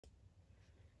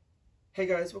Hey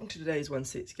guys, welcome to today's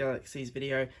 16 Galaxies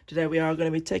video. Today we are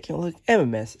going to be taking a look at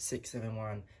MMS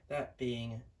 671, that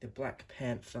being the Black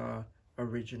Panther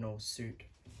original suit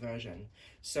version.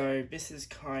 So this is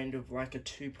kind of like a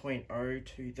 2.0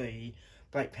 to the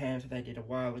Black Panther they did a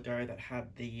while ago that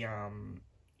had the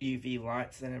UV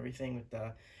lights and everything with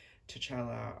the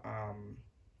T'Challa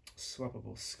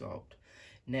swappable sculpt.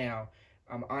 Now,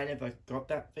 I never got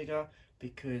that figure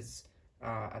because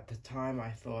at the time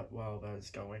I thought, well, there's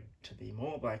going to be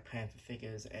more Black Panther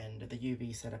figures, and the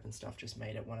UV setup and stuff just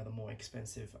made it one of the more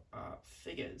expensive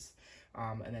figures.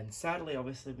 And then sadly,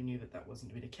 obviously, we knew that that wasn't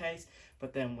to be the case,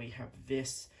 but then we have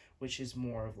this, which is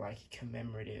more of like a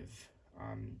commemorative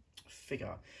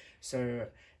figure. So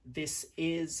this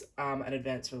is an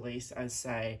advanced release, as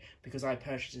say, because I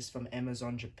purchased this from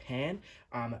Amazon Japan,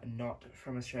 not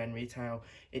from Australian retail.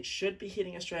 It should be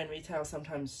hitting Australian retail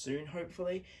sometime soon,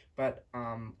 hopefully, but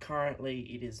currently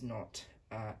it is not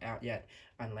out yet,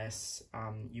 unless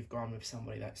you've gone with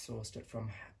somebody that sourced it from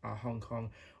Hong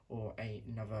Kong or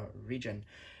another region.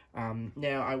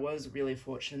 Now, I was really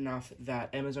fortunate enough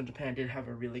that Amazon Japan did have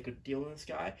a really good deal on this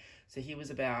guy. So he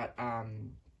was about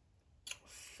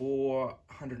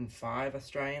 405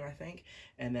 Australian, I think,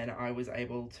 and then I was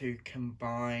able to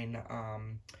combine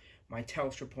my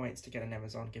Telstra points to get an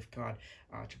Amazon gift card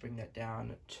to bring that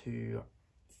down to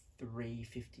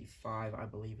 $3.55, I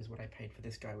believe, is what I paid for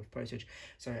this guy with postage.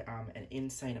 So an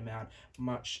insane amount,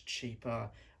 much cheaper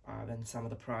than some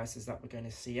of the prices that we're going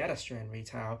to see at Australian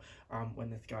retail when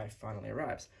this guy finally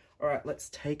arrives. All right, let's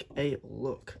take a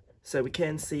look. So we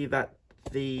can see that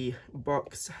the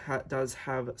box does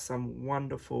have some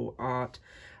wonderful art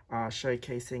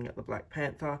showcasing the Black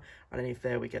Panther. Underneath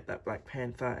there we get that Black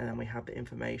Panther, and then we have the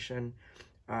information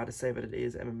to say that it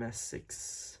is MMS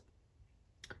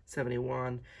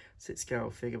 671 6-scale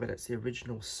figure, but it's the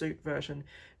original suit version.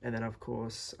 And then of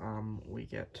course we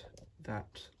get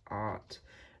that art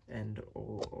and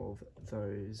all of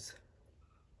those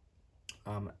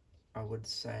I would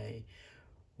say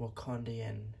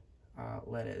Wakandian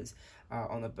letters.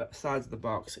 On the sides of the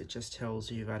box, it just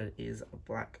tells you that it is a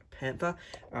Black Panther,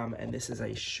 and this is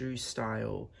a shoe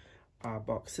style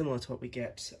box, similar to what we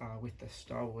get with the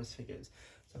Star Wars figures.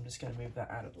 So I'm just going to move that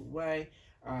out of the way.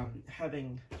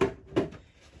 Having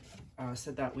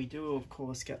said that, we do of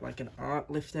course get like an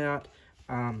art lift out.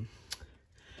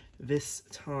 This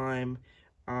time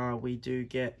we do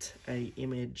get a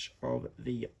image of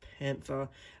the Panther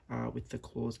with the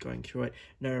claws going through it.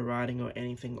 No writing or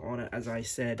anything on it. As I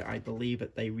said, I believe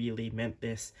that they really meant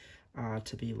this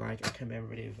to be like a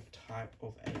commemorative type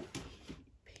of a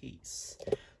piece.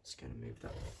 Just going to move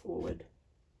that forward.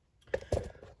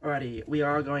 Alrighty, we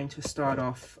are going to start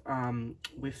off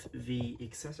with the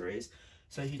accessories.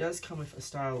 So he does come with a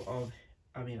style of,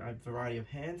 a variety of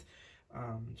hands. 2, 4,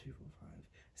 5,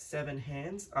 7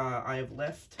 hands. I have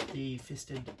left the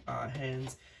fisted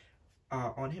hands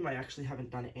on him. I actually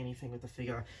haven't done anything with the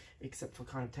figure except for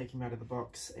kind of take him out of the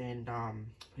box and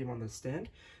put him on the stand.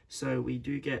 So we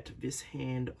do get this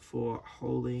hand for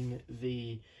holding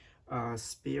the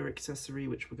spear accessory,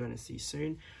 which we're going to see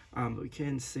soon. But we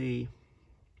can see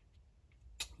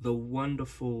the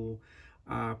wonderful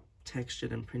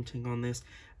textured and printing on this,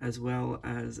 as well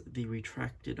as the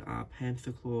retracted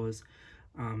panther claws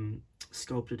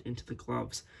sculpted into the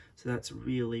gloves. So that's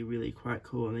really, really quite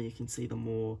cool. And then you can see the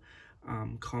more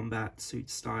combat suit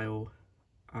style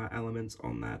elements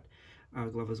on that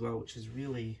glove as well, which is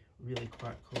really, really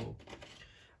quite cool.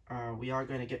 We are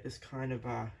going to get this kind of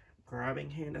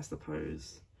grabbing hand, I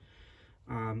suppose.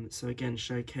 So again,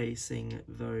 showcasing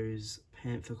those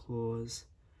panther claws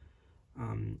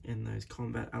and those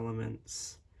combat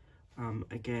elements.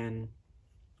 Again,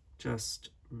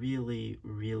 just really,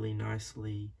 really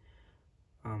nicely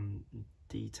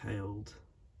detailed.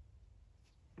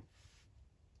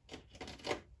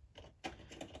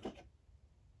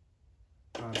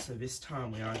 So this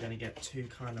time we are going to get two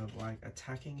kind of like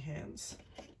attacking hands.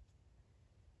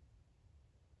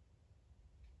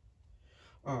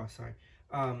 Oh, sorry.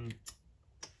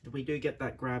 We do get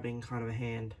that grabbing kind of a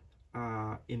hand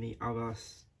in the other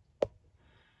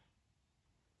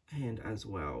hand as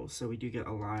well. So we do get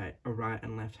a right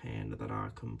and left hand that are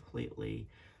completely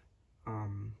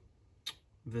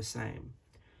the same.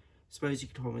 Suppose you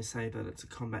could almost say that it's a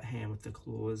combat hand with the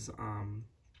claws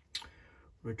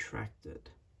retracted.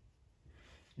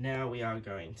 Now we are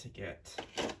going to get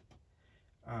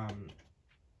a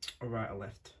right or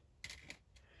left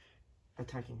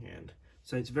attacking hand.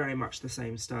 So it's very much the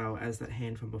same style as that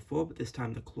hand from before, but this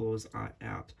time the claws are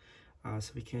out.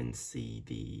 So we can see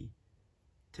the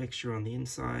texture on the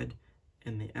inside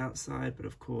and the outside, but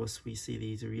of course we see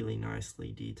these really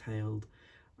nicely detailed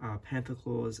panther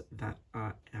claws that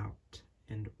are out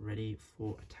and ready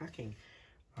for attacking,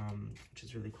 which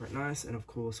is really quite nice. And of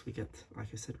course we get, like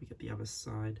I said, we get the other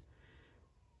side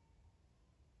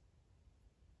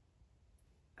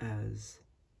as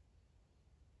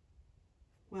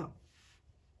well.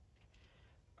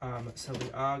 So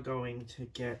we are going to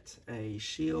get a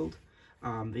shield.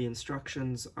 The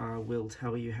instructions will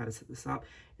tell you how to set this up.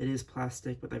 It is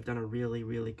plastic, but they've done a really,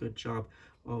 really good job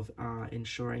of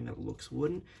ensuring that it looks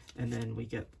wooden. And then we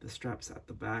get the straps at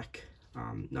the back.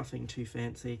 Nothing too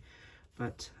fancy,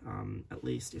 but at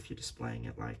least if you're displaying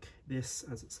it like this,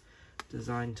 as it's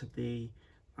designed to be,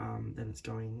 then it's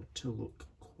going to look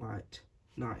quite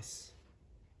nice.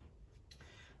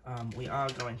 We are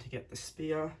going to get the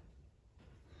spear.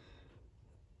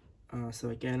 So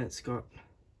again, it's got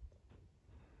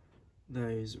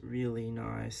those really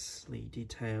nicely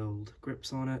detailed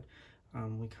grips on it.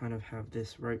 We kind of have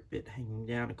this rope bit hanging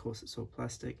down. Of course, it's all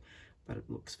plastic, but it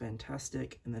looks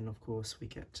fantastic. And then, of course, we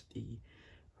get the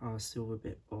silver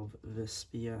bit of the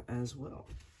spear as well.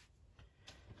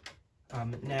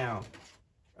 Now,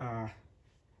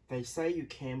 they say you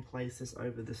can place this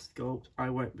over the sculpt. I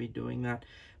won't be doing that,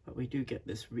 but we do get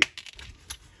this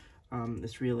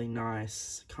this really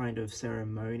nice kind of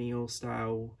ceremonial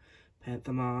style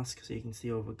panther mask, so you can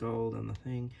see all the gold and the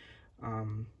thing.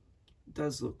 It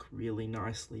does look really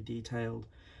nicely detailed,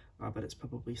 but it's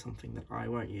probably something that I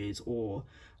won't use, or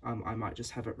I might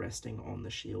just have it resting on the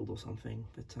shield or something.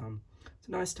 But it's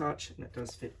a nice touch, and it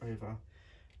does fit over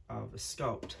the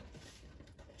sculpt.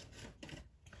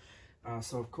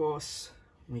 So of course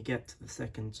we get to the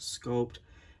second sculpt,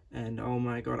 and oh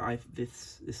my god,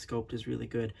 this sculpt is really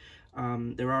good.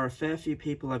 There are a fair few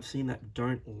people I've seen that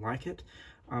don't like it.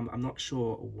 I'm not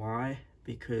sure why,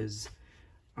 because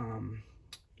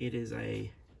it is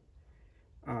a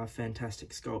fantastic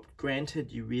sculpt.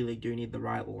 Granted, you really do need the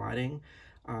right lighting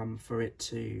for it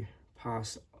to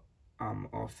pass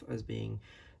off as being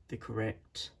the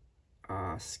correct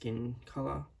skin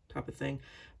color type of thing,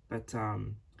 but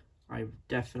I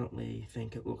definitely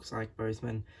think it looks like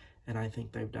Boseman, and I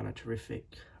think they've done a terrific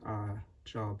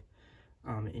job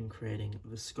in creating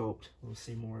the sculpt. We'll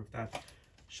see more of that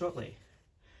shortly.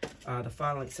 The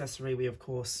final accessory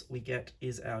we get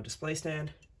is our display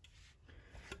stand.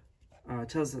 It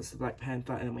tells us it's the Black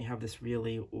Panther, and then we have this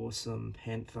really awesome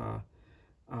Panther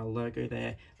logo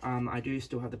there. I do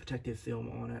still have the protective film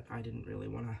on it. I didn't really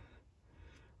want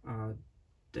to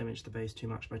damage the base too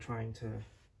much by trying to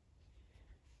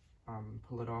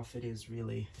pull it off. It is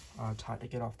really tight to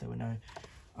get off. There were no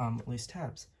loose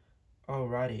tabs.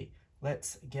 Alrighty,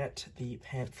 let's get the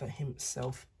Panther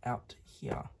himself out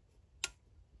here.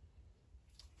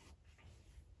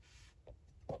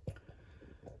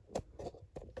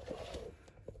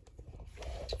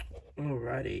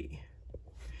 Alrighty,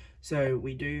 so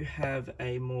we do have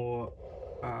a more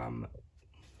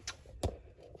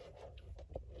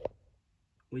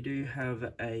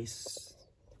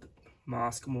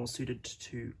mask more suited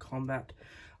to combat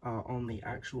on the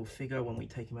actual figure when we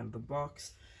take him out of the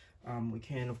box. We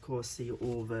can of course see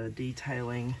all the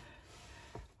detailing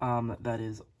that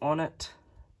is on it.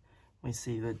 We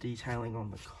see the detailing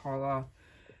on the collar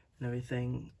and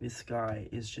everything. This guy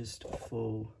is just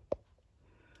full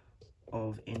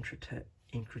of intricate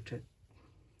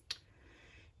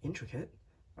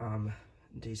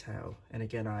detail. And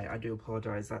again, I do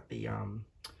apologize that the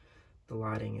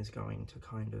lighting is going to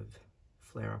kind of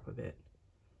flare up a bit.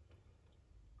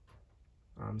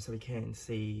 So we can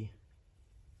see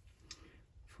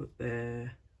foot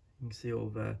there. You can see all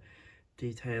the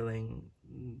detailing,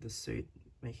 the suit,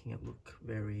 making it look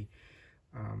very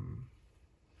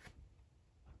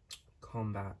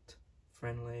combat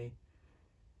friendly.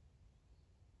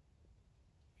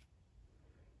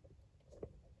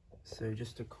 So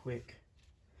just a quick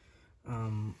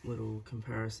little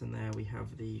comparison there. We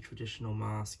have the traditional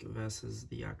mask versus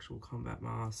the actual combat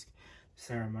mask,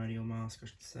 ceremonial mask I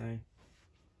should say.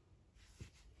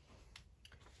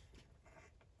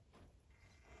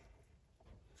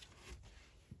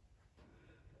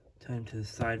 Turn to the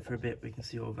side for a bit, we can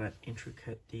see all that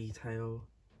intricate detail.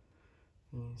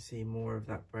 You can see more of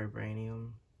that vibranium.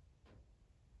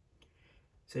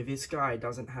 So this guy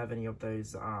doesn't have any of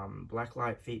those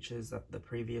blacklight features that the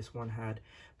previous one had,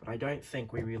 but I don't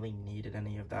think we really needed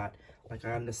any of that. Like,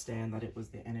 I understand that it was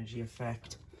the energy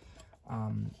effect,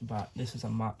 but this is a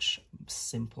much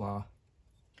simpler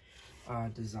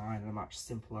design and a much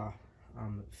simpler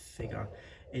figure.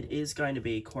 It is going to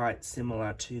be quite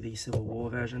similar to the Civil War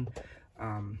version,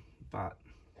 but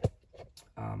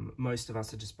Most of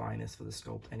us are just buying this for the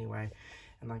sculpt anyway,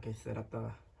 and like I said, at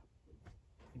the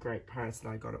great price that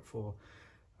I got it for,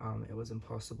 it was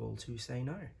impossible to say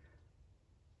no.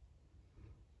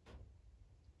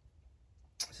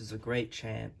 This is a great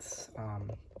chance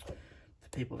for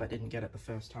people that didn't get it the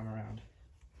first time around.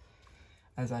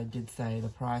 As I did say, the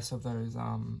price of those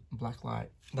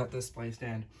that display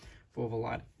stand for the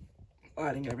lighting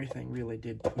and everything really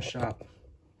did push up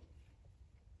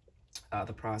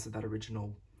the price of that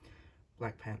original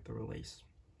Black Panther release.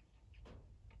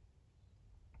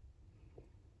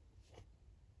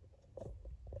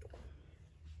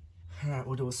 Alright,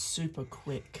 we'll do a super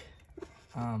quick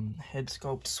head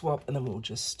sculpt swap, and then we'll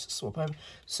just swap over.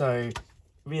 So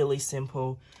really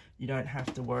simple, you don't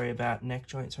have to worry about neck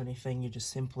joints or anything, you just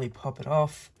simply pop it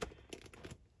off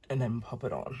and then pop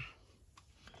it on.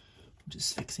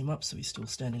 Just fix him up so he's still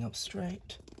standing up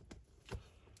straight.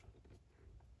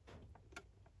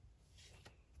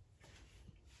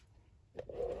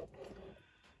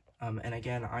 And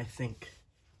again, I think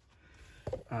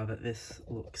that this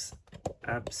looks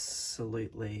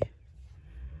absolutely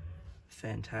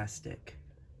fantastic.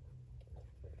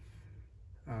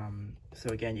 So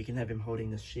again, you can have him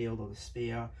holding the shield or the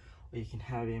spear, or you can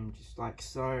have him just like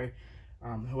so.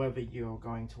 However you're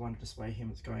going to want to display him,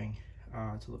 it's going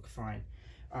to look fine.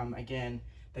 Again,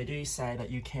 they do say that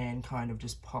you can kind of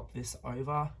just pop this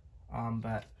over,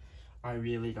 but I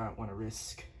really don't want to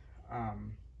risk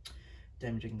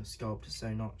damaging the sculpt, so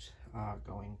not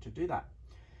going to do that.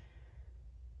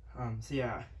 So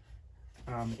yeah,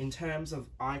 in terms of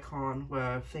icon,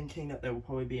 we're thinking that there will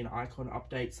probably be an icon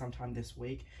update sometime this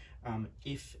week.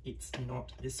 If it's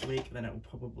not this week, then it will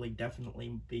probably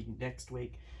definitely be next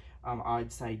week.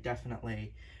 I'd say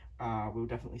definitely, we'll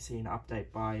definitely see an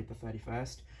update by the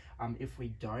 31st. If we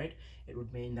don't, it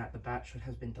would mean that the batch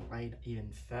has been delayed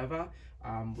even further,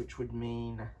 which would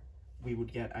mean we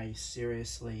would get a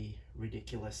seriously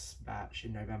ridiculous batch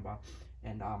in November,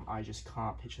 and I just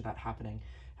can't picture that happening.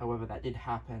 However, that did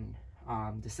happen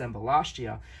December last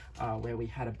year, where we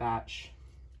had a batch,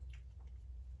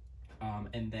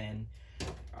 and then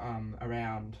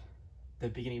around the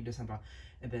beginning of December,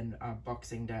 and then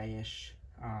Boxing Day-ish,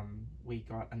 we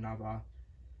got another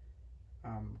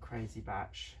crazy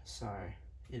batch. So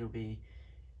it'll be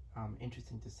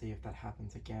interesting to see if that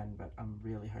happens again, but I'm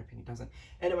really hoping it doesn't.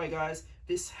 Anyway guys,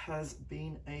 this has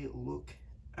been a look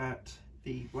at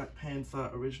the Black Panther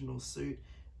original suit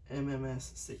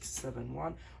MMS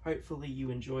 671. Hopefully you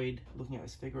enjoyed looking at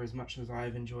this figure as much as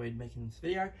I've enjoyed making this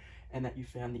video, and that you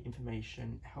found the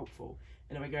information helpful.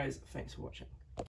 Anyway guys, thanks for watching.